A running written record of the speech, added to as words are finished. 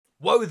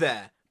Whoa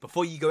there!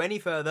 Before you go any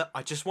further,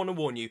 I just want to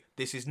warn you,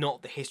 this is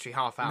not the History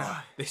Half Hour. No.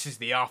 This is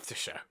the after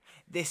show.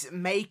 This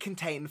may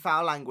contain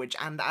foul language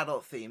and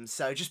adult themes,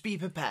 so just be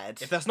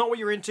prepared. If that's not what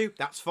you're into,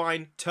 that's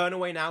fine. Turn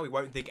away now, we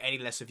won't think any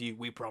less of you,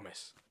 we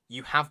promise.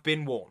 You have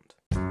been warned.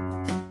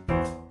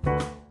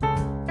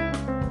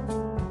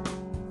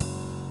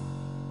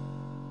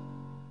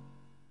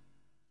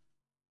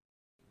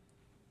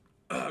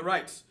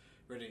 Right,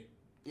 ready.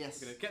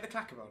 Yes. I'm gonna get the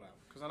clacker out,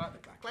 because I like the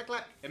clack. Clack,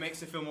 clack. It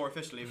makes it feel more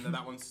official, even though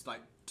that one's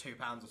like £2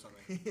 or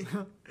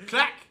something.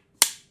 Clack!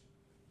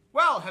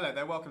 Well, hello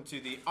there, welcome to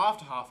the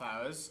After Half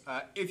Hours.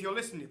 If you're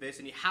listening to this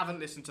and you haven't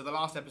listened to the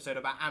last episode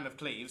about Anne of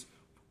Cleves,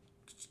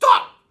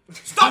 stop!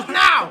 Stop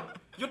now!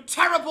 You're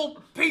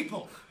terrible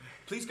people!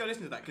 Please go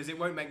listen to that, because it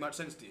won't make much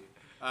sense to you.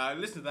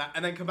 Listen to that,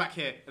 and then come back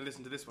here and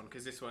listen to this one,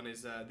 because this one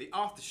is the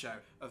after show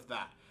of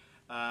that.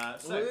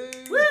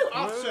 Woo!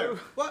 After show.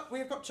 Well,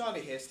 we've got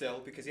Charlie here still,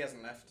 because he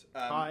hasn't left.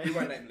 Hi. We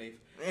won't let him leave.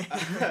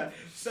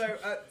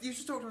 You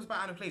just talked to us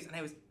about Anne of Cleves, and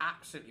it was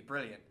absolutely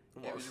brilliant.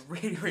 It was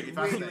really, really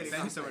fascinating. Really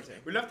Thank you so much.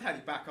 fascinating. We'd love to have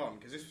you back on,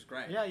 because this was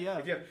great. Yeah.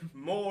 If you have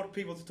more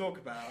people to talk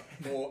about,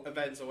 or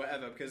events or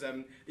whatever, because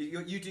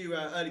you do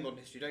early modern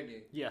history, don't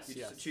you? Yes, You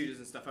do yes. Tudors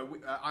and stuff.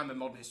 I'm a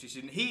modern history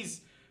student.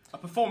 He's a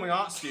performing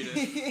arts student.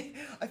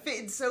 I fit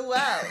in so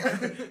well.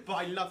 But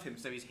I love him,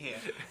 so he's here.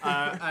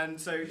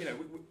 And so, you know,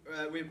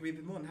 we've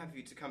been more than happy for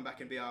you to come back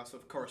and be our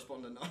sort of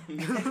correspondent on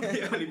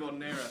the early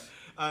modern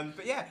era.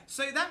 But yeah,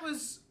 so that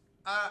was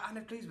Anne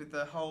of Cleves with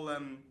the whole,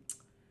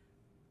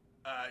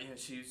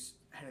 she was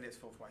Henry VIII's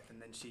fourth wife,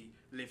 and then she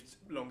lived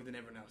longer than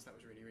everyone else. That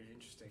was really, really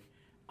interesting.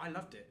 I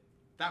loved it.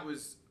 That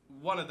was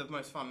one of the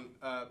most fun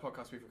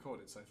podcasts we've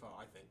recorded so far,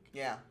 I think.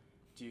 Yeah.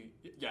 Do you?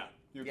 Yeah.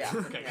 Yeah.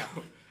 Okay, Yeah.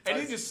 cool.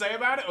 Anything to say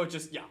about it, or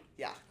just, yeah?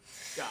 Yeah.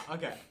 Yeah,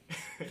 okay.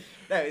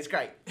 No, it's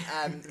great.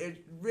 It was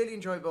really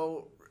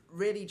enjoyable,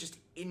 really just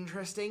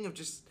interesting. Of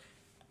just,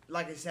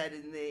 like I said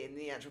in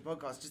the actual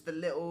podcast, just the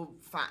little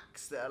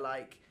facts that are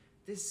like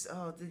this.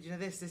 Oh, did you know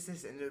this,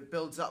 and it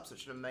builds up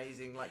such an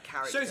amazing like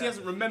character. Shows he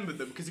hasn't remembered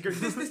them because he goes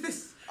this.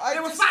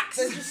 There were facts.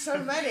 There's just so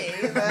many.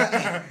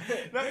 That...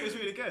 No, it was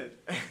really good.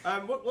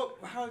 How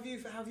have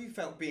you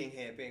felt being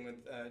here,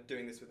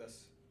 doing this with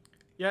us?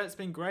 Yeah, it's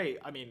been great.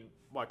 I mean,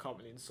 I can't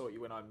really insult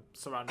you when I'm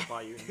surrounded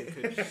by you and you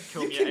could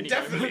kill You me can at any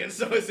definitely moment.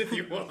 insult us if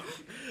you want.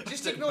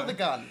 Just ignore the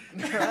gun,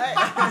 right?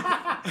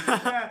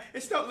 Yeah,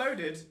 it's not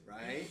loaded,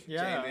 right?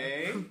 Yeah.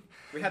 Jamie.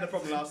 We had a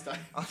problem last time.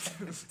 I'll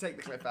take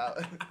the clip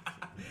out.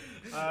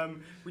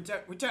 We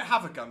don't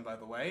have a gun, by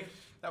the way.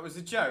 That was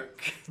a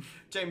joke.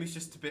 Jamie's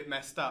just a bit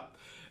messed up.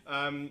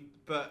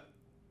 But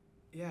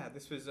yeah,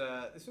 this was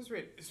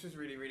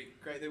really, really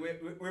great.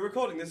 We're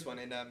recording this one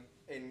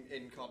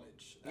in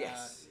college.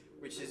 Yes.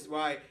 Which is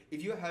why,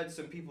 if you heard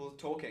some people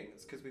talking,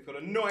 it's because we've got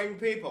annoying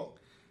people.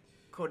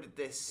 Recorded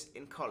this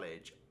in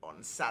college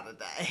on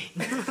Saturday.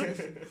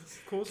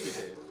 Of course we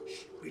did.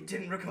 We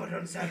didn't record it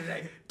on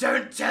Saturday.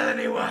 Don't tell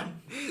anyone.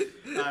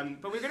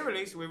 But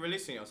we're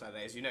releasing it on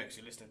Saturday, as you know, because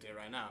you're listening to it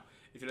right now.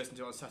 If you listen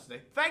to it on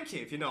Saturday, thank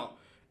you. If you're not,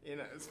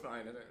 it's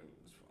fine.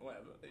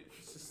 Whatever.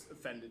 It's just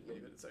offended me,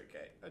 but it's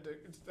okay.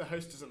 The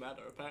host doesn't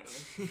matter,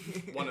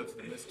 apparently. One of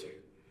them is two,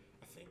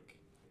 I think.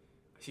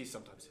 She's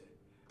sometimes here.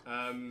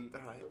 All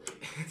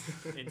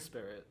right. In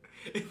spirit.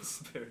 In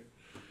spirit.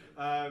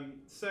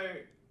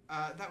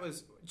 That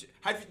was.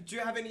 Do you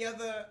have any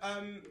other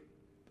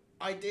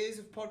ideas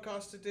of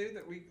podcasts to do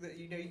that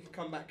you can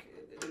come back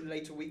in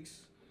later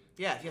weeks?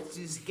 Yeah, if you have to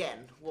do this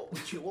again, what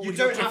would you? What You would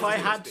don't your have if I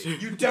to. had to.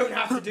 You don't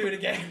have to do it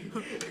again.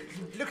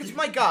 Look at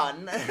my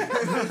gun.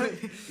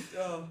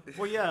 Oh.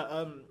 Well,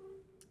 yeah,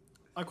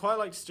 I quite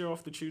like to steer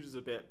off the Tudors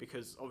a bit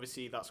because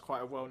obviously that's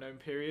quite a well-known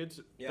period.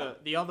 Yeah.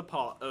 But the other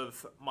part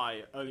of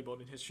my early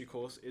modern history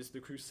course is the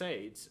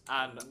Crusades,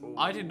 and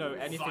I didn't know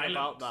anything violent.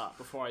 about that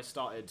before I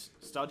started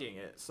studying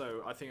it.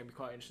 So I think it'd be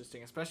quite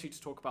interesting, especially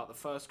to talk about the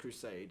First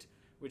Crusade,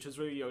 which was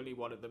really only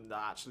one of them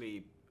that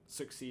actually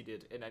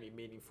succeeded in any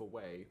meaningful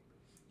way.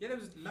 Yeah, there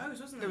was loads,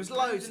 wasn't there? There was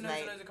loads and and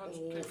they loads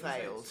of all crusades.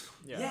 failed.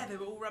 Yeah, they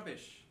were all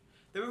rubbish.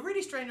 They were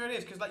really strange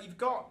ideas because, like, you've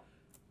got,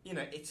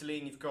 Italy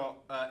and you've got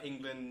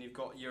England and you've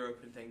got Europe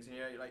and things, and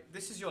you're like,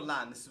 this is your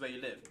land, this is where you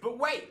live. But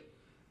wait,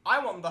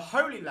 I want the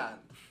Holy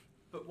Land.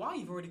 But why?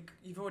 You've already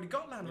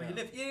got land where you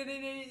live.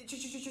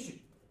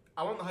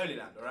 I want the Holy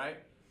Land, all right?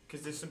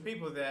 Because there's some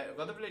people there of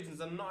other religions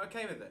that are not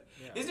okay with it.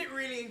 Yeah. Isn't it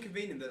really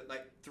inconvenient that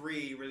like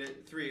three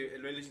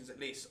religions at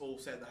least all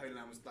said the Holy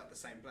Land was like the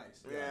same place?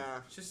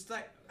 Yeah. It's just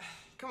like.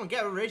 Come on,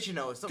 get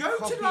original. Stop Go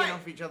copying to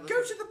off each other.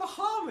 Go to the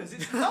Bahamas.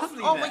 It's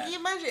lovely. Oh there. my! Can you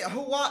imagine it?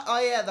 Hawaii. Oh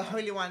yeah, the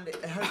Holy Land.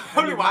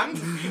 Holy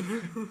Land.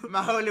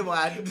 My Holy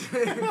Land.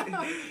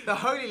 The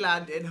Holy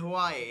Land in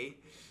Hawaii.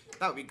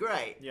 That would be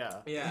great. Yeah.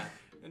 Yeah.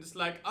 And it's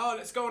like, oh,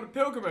 let's go on a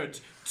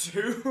pilgrimage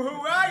to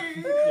Hawaii.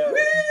 Yeah.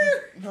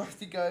 Woo! Not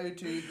to go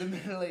to the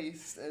Middle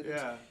East and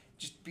Yeah.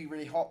 just be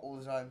really hot all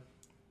the time.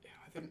 Yeah,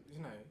 I think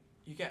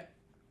you get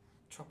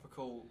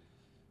tropical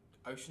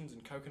oceans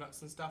and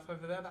coconuts and stuff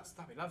over there.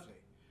 That'd be lovely.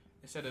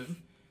 Instead of,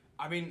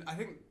 I think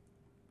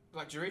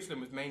like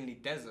Jerusalem was mainly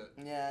desert.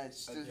 Yeah,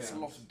 it's a Yeah.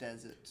 lot of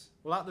desert.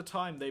 Well, at the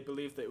time, they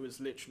believed that it was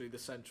literally the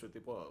center of the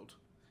world.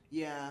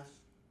 Yeah.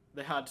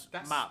 They had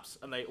That's- maps,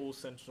 and they all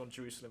centered on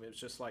Jerusalem. It was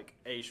just like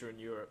Asia and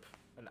Europe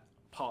and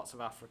parts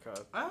of Africa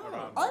Oh.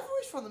 around. I've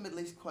always found the Middle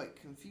East quite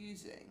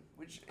confusing,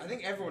 which I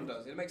think everyone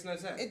does. It makes no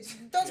sense.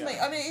 it does Yeah.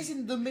 make. I mean, it's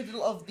in the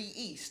middle of the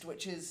East,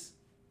 which is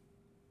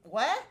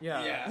where?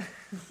 Yeah.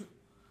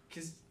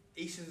 Because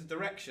east is the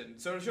direction.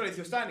 So surely if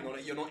you're standing on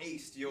it, you're not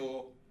east.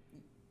 You're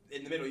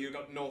in the middle. You've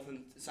got north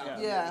and south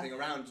and Yeah. everything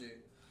around you.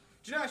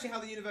 Do you know actually how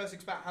the universe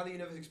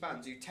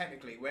expands? You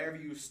technically, wherever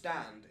you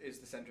stand, is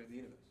the center of the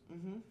universe,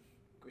 Mm-hmm.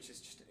 which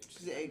is just Because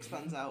interesting. it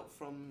expands out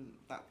from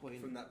that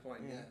point. From that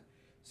point, yeah. Yeah.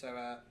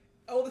 So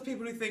all the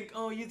people who think,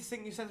 oh, you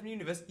think you're center of the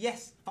universe?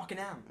 Yes, fucking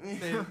am.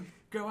 So,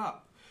 grow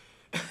up.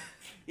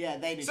 Yeah,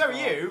 they need. So to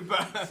are grow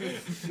up. you,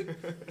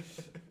 but.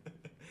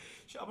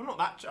 Shut up, I'm not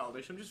that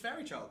childish, I'm just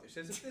very childish.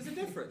 There's a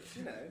difference,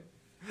 you know.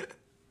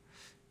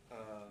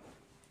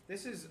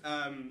 This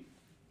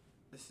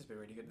has been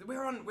really good.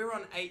 We're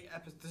on 8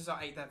 episodes. This is our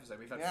 8th episode.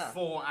 We've had Yeah.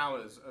 4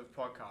 hours of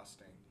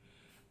podcasting.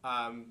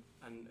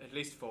 And at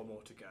least 4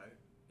 more to go,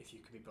 if you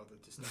can be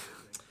bothered to stay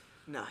with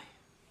me. No.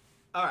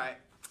 Alright.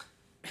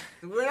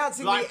 We're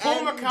announcing Like the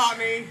Paul end.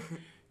 McCartney,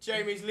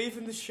 Jamie's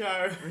leaving the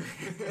show.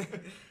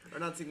 We're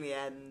announcing the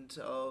end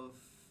of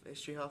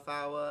History Half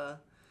Hour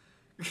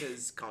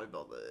because can't be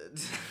bothered.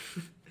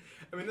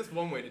 I mean, that's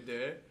one way to do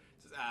it.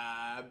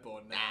 Just,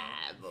 bored now.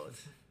 but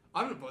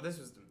I'm not bored. This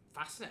was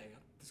fascinating.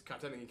 I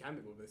don't think you can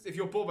be bored by this. If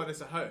you're bored by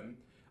this at home,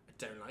 I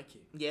don't like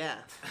you. yeah.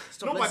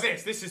 Stop Not by listen-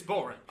 this. This is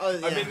boring. Oh,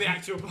 I yeah. mean the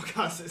actual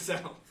podcast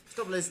itself.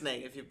 Stop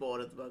listening if you're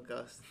bored of the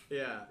podcast.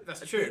 Yeah,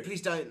 that's true.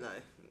 Please don't though.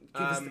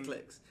 Give us the Um,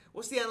 clicks.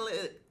 What's the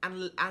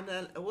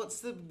what's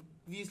the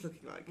views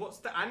looking like? What's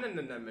the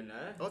anemone?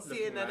 What's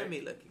the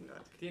anemone looking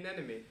like? The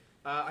anemone.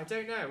 I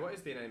don't know. What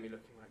is the anemone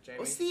looking like, Jamie?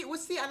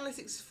 What's the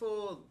analytics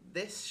for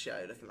this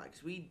show looking like?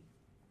 'Cause we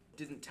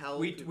didn't tell.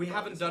 we people about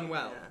haven't this done one.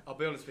 well. Yeah. I'll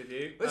be honest with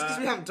you. Well, it's because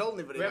we haven't told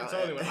anybody. We haven't about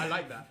told it. anyone. I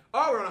like that.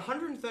 Oh, we're on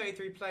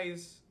 133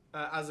 plays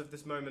as of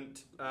this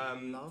moment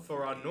Lovely.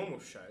 for our normal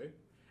show.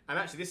 And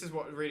actually, this is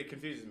what really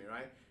confuses me,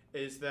 right?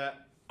 Is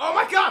that, oh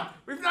my god,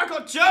 we've now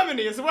got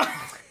Germany as well.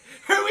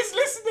 Who is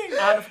listening?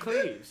 Anne of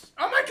Cleves.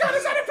 Oh my god,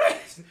 is that a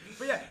place?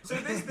 But yeah, so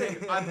this thing,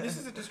 this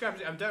is a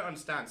discrepancy I don't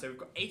understand. So we've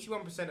got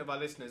 81% of our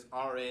listeners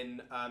are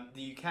in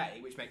the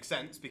UK, which makes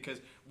sense because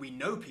we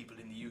know people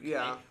in the UK.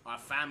 Yeah. Our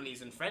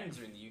families and friends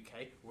are in the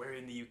UK. We're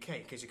in the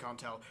UK, in case you can't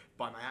tell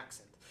by my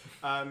accent.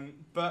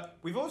 But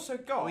we've also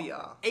got We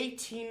are.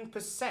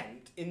 18%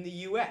 in the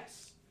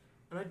US.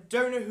 And I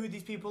don't know who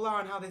these people are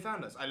and how they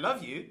found us. I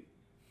love you.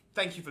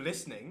 Thank you for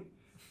listening.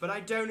 But I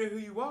don't know who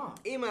you are.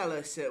 Email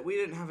us. We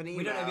don't have an email.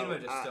 We don't have email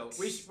address at-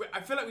 still.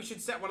 I feel like we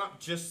should set one up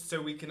just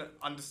so we can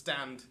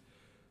understand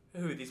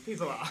who these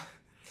people are.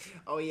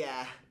 Oh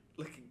yeah,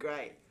 looking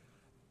great.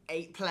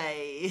 8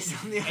 plays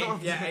on the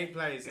album. 8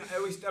 plays.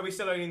 Are we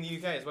still only in the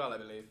UK as well, I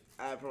believe?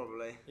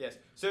 Probably. Yes.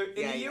 So in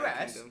Yeah, the yeah,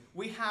 US, Kingdom.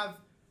 we have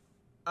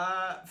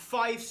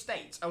 5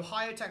 states: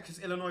 Ohio, Texas,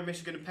 Illinois,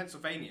 Michigan, and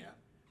Pennsylvania.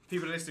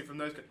 People are listening from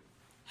those.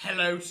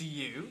 Hello to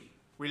you.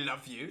 We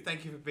love you.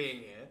 Thank you for being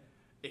here,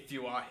 if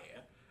you are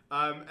here.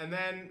 And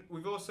then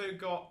we've also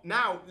got,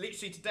 now,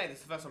 literally today, this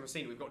is the first time I've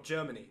seen it, we've got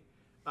Germany.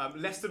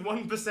 Less than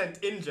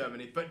 1% in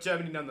Germany, but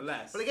Germany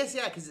nonetheless. Well, I guess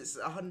yeah, because it's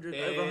 100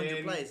 over 100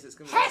 In plays. So it's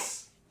gonna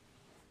Hesse!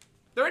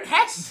 They're in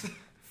Hesse! be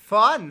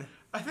fun.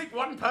 I think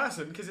one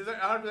person, because it's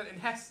 100% in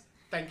Hesse.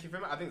 Thank you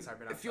very much. I think that's how I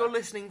pronounce If you're that.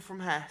 listening from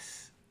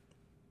Hesse,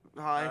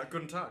 hi.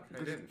 Guten Tag. How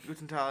you doing?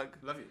 Guten Tag.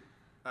 Love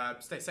you.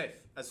 Stay safe,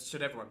 as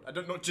should everyone.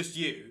 Not just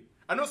you.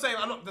 I'm not saying,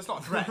 that's not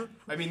a threat.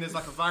 I mean, there's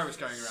like a virus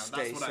going around.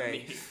 Stay That's what I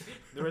mean.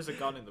 There is a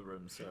gun in the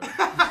room, so.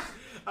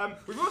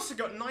 We've also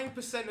got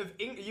 9%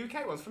 of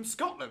UK ones from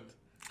Scotland.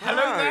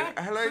 Hello Oh, there.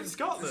 Hello, from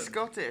Scotland.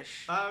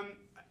 Scottish.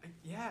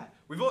 Yeah,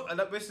 we've all.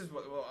 This is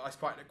what I was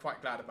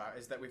quite glad about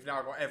is that we've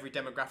now got every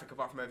demographic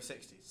apart from over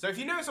 60s. So if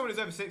you know someone who's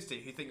over 60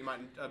 who think you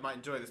might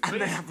enjoy this, And please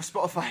they have a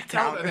Spotify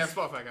tell account. them. They have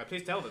Spotify account.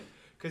 Please tell them.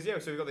 Because yeah,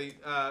 so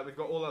we've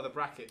got all other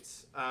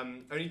brackets.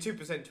 Only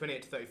 2%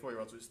 28 to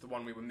 34-year-olds, which is the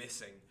one we were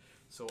missing,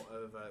 sort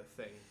of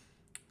thing.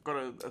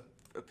 Got to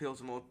appeal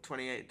to more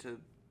 28 to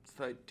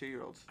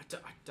 32-year-olds. I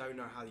don't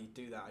know how you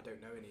do that. I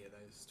don't know any of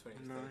those 20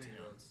 to No.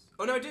 32-year-olds.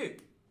 Oh no, I do.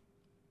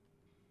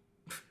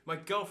 My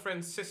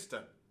girlfriend's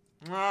sister.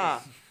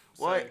 Ah,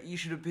 So- what? You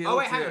should appeal Oh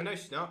wait, to... hang on. No,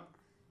 she's not.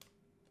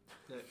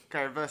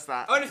 Okay, reverse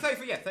that. Oh no,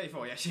 34. Yeah,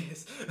 34. Yeah, she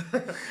is.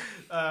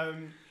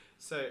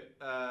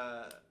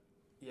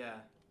 Yeah.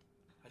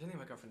 I don't think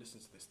my girlfriend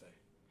listens to this though.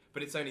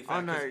 But it's only fair.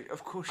 Oh no, 'cause-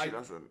 of course she I-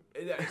 doesn't.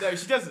 No,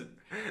 she doesn't.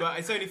 But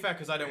it's only fair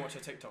because I don't watch her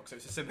TikTok, so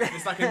it's a simple.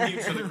 It's like a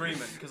mutual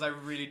agreement because I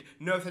really,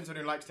 no offense to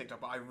anyone who likes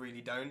TikTok, but I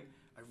really don't.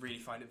 I really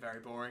find it very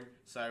boring.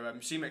 So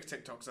she makes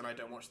TikToks and I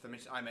don't watch them.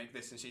 I make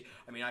this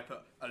and I put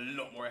a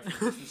lot more effort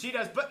into this than she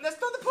does. But that's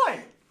not the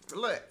point.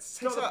 Look, it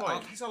not the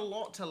point. takes a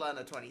lot to learn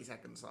a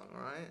 20-second song,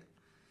 alright?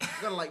 You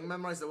gotta like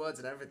memorize the words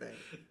and everything.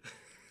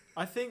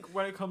 I think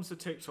when it comes to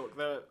TikTok,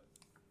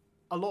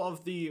 a lot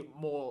of the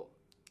more,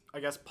 I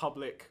guess,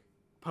 public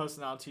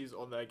personalities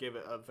on there give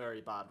it a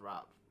very bad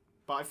rap.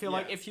 But I feel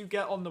like Yeah. if you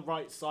get on the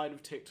right side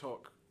of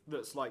TikTok,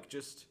 that's like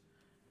just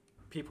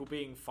people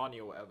being funny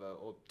or whatever,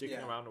 or dicking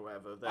Yeah. around or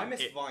whatever. Then I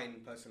miss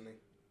Vine personally.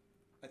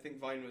 I think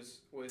Vine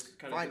was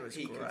kind Vine of the was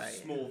peak of great.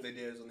 small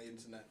videos on the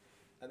internet,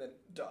 and then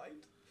died.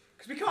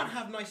 Because we can't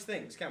have nice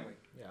things, can we?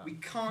 Yeah. We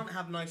can't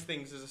have nice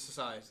things as a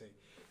society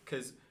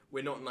because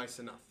we're not nice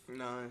enough.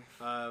 No.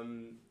 I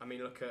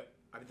mean, look at.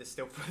 I mean, there's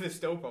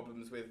still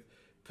problems with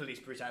police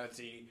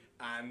brutality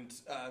and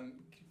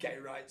gay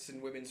rights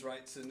and women's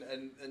rights and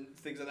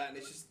things like that. And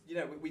it's just, you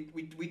know,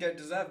 we don't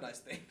deserve nice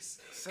things.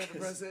 So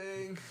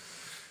depressing.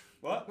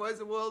 What? Why is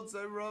the world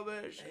so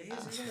rubbish? It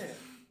is, isn't it?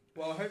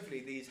 Well,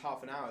 hopefully these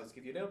half an hours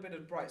give you a little bit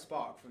of bright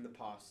spark from the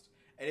past.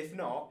 And if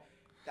not,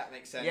 that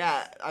makes sense.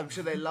 Yeah, I'm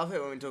sure they love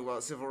it when we talk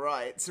about civil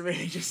rights. It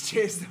really just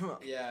cheers them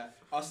up. Yeah.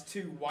 Us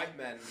two white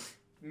men,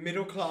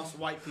 middle-class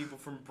white people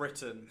from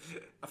Britain,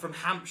 from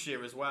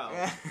Hampshire as well,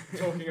 Yeah.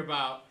 talking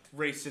about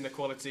race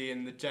inequality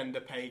and the gender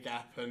pay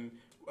gap and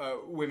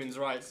women's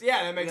rights.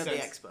 Yeah, that makes We're sense.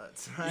 the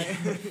experts, right?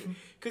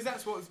 Because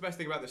that's what's the best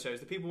thing about the show is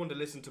that people want to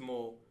listen to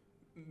more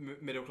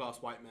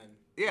middle-class white men.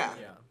 Yeah.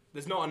 Yeah.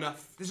 There's not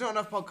enough. There's not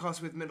enough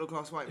podcasts with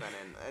middle-class white men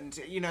in, and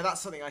you know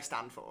that's something I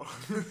stand for.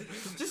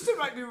 Just to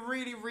like be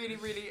really, really,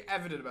 really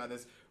evident about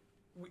this,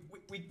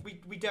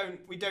 we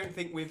don't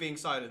think we're being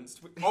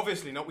silenced.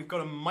 Obviously not. We've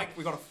got a mic.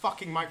 We've got a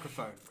fucking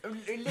microphone.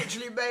 We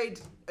literally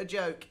made a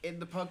joke in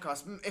the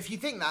podcast. If you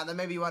think that, then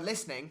maybe you weren't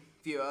listening,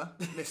 viewer,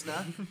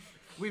 listener.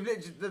 We've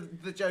literally,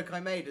 the joke I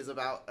made is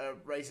about a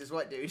racist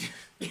white dude.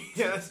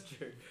 Yeah, that's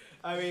true.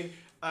 I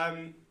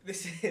mean,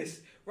 this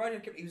is Ryan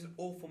Kipling. He was an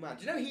awful man.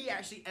 Do you know he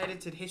actually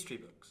edited history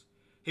books?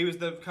 He was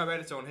the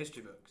co-editor on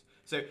history books.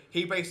 So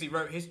he basically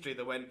wrote history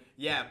that went,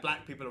 yeah,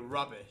 black people are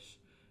rubbish.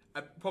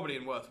 Probably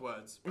in worse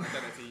words. But I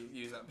don't know if he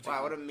used that.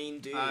 Wow, what a mean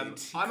dude. I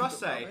must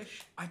say,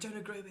 I don't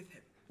agree with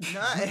him.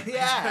 No,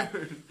 yeah.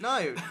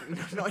 No,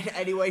 not in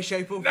any way,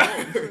 shape, or form. No,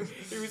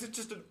 he was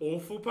just an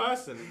awful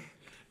person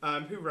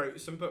who wrote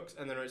some books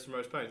and then wrote some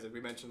rose poems. Like we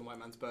mentioned, The White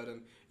Man's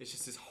Burden. It's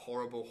just this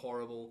horrible,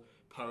 horrible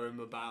poem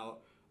about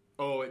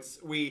us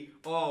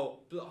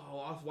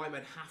white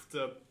men have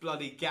to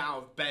bloody get out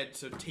of bed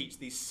to teach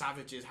these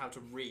savages how to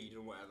read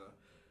or whatever.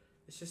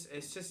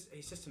 He's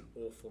just an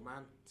awful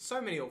man.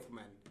 So many awful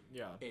men.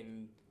 Yeah.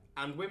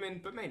 And women,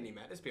 but mainly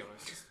men. Let's be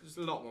honest. There's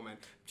a lot more men.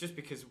 Just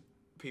because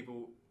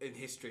people in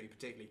history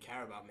particularly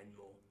care about men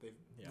more. They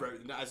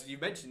wrote, as you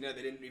mentioned, they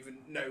didn't even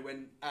know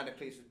when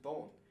Anacletus was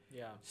born.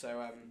 Yeah. So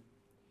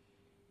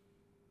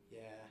yeah.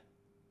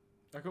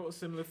 I got a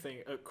similar thing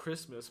at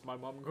Christmas. My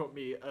mum got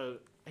me a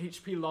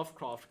H.P.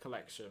 Lovecraft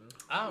collection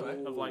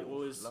of like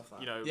all his, love that.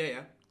 you know,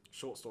 Yeah.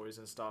 short stories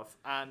and stuff.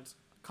 And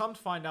come to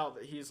find out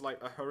that he's like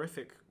a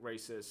horrific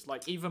racist,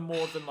 like even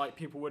more than like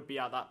people would be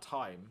at that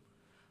time.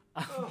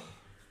 Oh,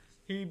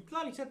 He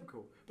bloody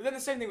typical. But then the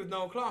same thing with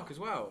Noel Clarke as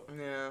well.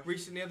 Yeah.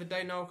 Recently, the other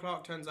day, Noel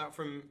Clarke turns out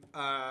from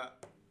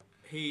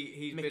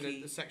he's been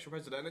Mickey. a sexual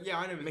president. Yeah,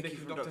 I know Mickey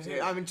from from Doctor Doctor Who.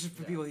 Who. I mean, just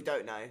for people who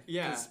don't know.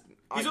 Yeah. 'cause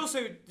He's I-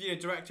 also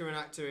director and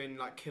actor in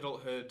like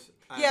Kidulthood.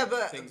 And yeah,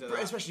 but things like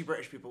that. especially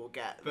British people will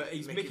get. But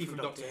he's Mickey from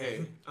Doctor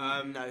Who,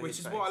 Know which his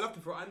is face. what I loved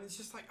him for. And it's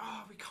just like,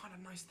 we can't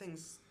have nice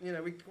things. You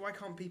know, why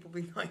can't people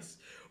be nice?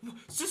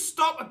 Just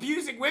stop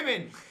abusing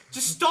women.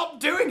 Just stop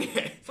doing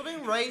it. Stop being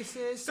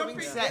racist. Stop being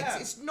being- sexist. yeah.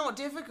 It's not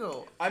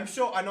difficult. I am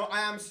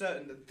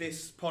certain that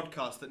this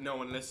podcast that no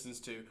one listens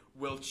to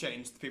will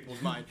change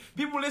people's mind.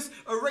 People listen,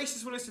 a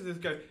racist will listen to this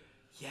and go,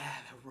 yeah,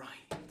 they're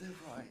right. They're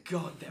right.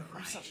 God, they're I'm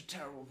right. such a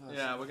terrible person.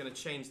 Yeah, we're going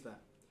to change that.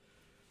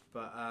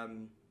 But,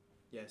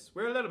 yes,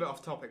 we're a little bit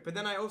off topic. But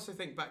then I also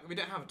think back, we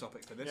don't have a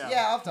topic for this. Yeah.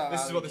 Yeah, after This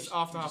is hours, what we this just-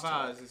 after we half just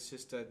hours talk. is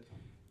just a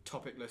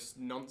topicless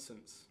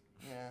nonsense.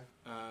 Yeah.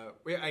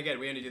 We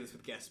only do this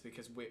with guests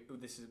because we're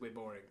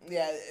boring.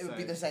 Yeah, it would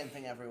be So- the same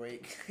thing every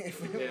week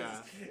if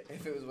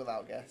it was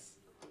without guests.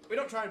 We're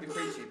not trying to be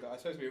preachy, but I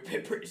suppose we're a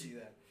bit preachy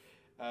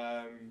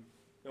there.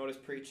 Not as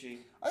preachy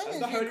I as think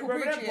the it's Holy being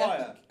Roman preachy.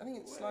 Empire. I think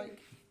it's Well, like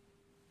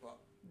what?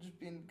 just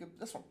being good.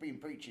 That's not being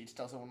preachy to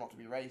tell someone not to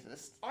be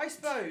racist. I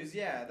suppose,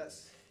 yeah,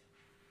 that's...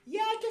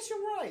 Yeah, I guess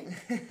you're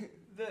right.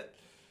 That,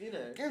 you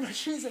know... Go back to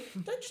say,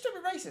 don't just don't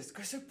be racist.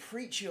 Go so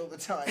preachy all the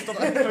time. stop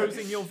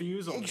imposing your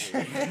views on me.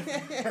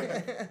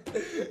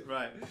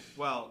 Right,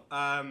 well,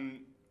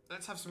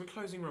 let's have some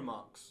closing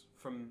remarks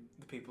from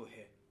the people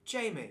here.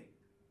 Jamie.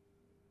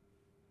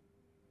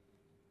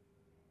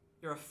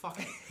 You're a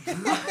fucking...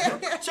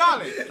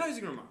 Charlie,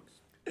 closing remarks.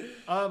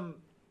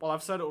 Well,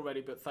 I've said it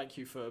already, but thank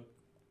you for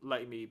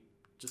letting me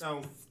just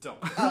Oh,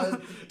 stop.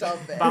 Dumb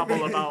bit.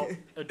 babble about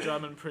a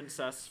German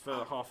princess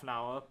for half an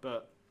hour.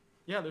 But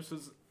yeah, this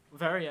was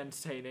very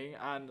entertaining,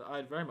 and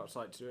I'd very much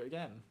like to do it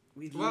again.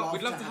 We'd Well,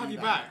 we'd love to have you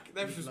back.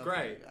 This We'd was love to have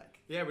great. you back.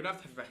 Yeah, we'd love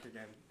to have you back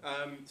again.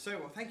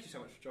 Well, thank you so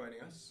much for joining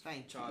us.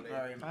 Thank Charlie. you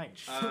very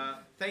much. Thanks.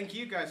 Thank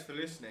you guys for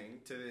listening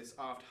to this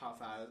after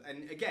half hours.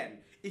 And again,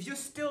 if you're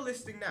still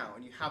listening now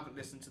and you haven't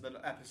listened to the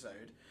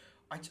episode,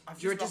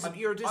 You're a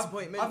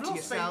disappointment I've to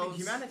lost faith in yourselves.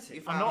 humanity.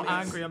 your I'm not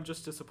families. angry. I'm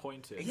just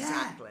disappointed.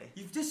 Exactly.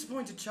 You've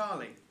disappointed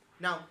Charlie.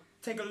 Now,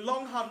 take a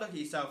long, hard look at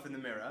yourself in the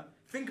mirror,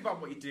 think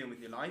about what you're doing with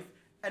your life,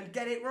 and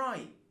get it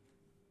right.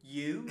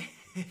 You.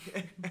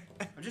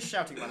 I'm just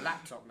shouting at my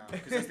laptop now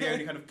because that's the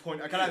only kind of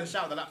point. I can either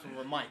shout at the laptop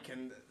or a mic,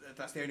 and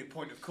that's the only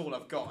point of call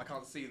I've got. I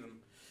can't see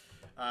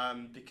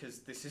them because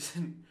this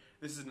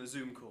isn't a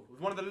Zoom call. It's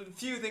one of the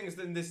few things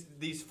in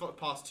these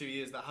past 2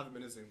 years that haven't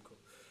been a Zoom call.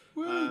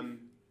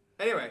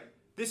 Anyway,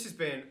 this has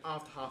been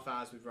After Half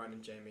Hours with Ryan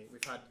and Jamie.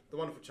 We've had the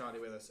wonderful Charlie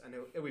with us, and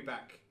he'll be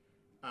back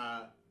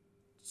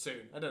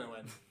soon. I don't know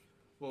when.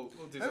 We'll do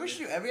Maybe we something.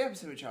 should do every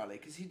episode with Charlie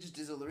because he just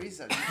does all the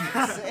research. You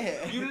can say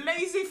it. You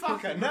lazy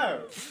fucker!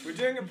 No, we're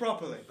doing it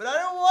properly. But I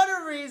don't want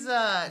to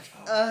research.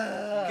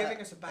 You're giving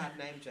us a bad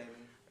name, Jamie.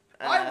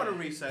 I want to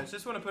research.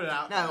 Just want to put it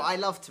out. No, I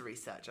love to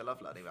research. I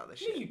love learning about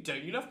this No, shit. you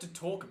don't. You love to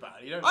talk about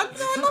it. You don't. I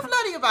love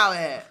learning about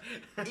it.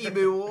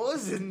 Emu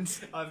Wars and...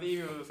 The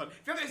Emu War was fun.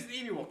 If you haven't listened to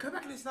the Emu War, go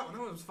back and listen to that one.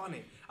 That one was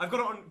funny. I've got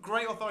it on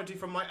great authority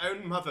from my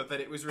own mother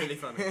that it was really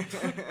funny.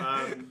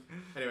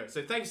 Anyway,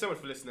 so thank you so much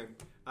for listening.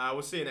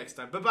 We'll see you next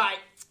time. Bye-bye.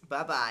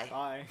 Bye-bye.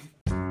 Bye.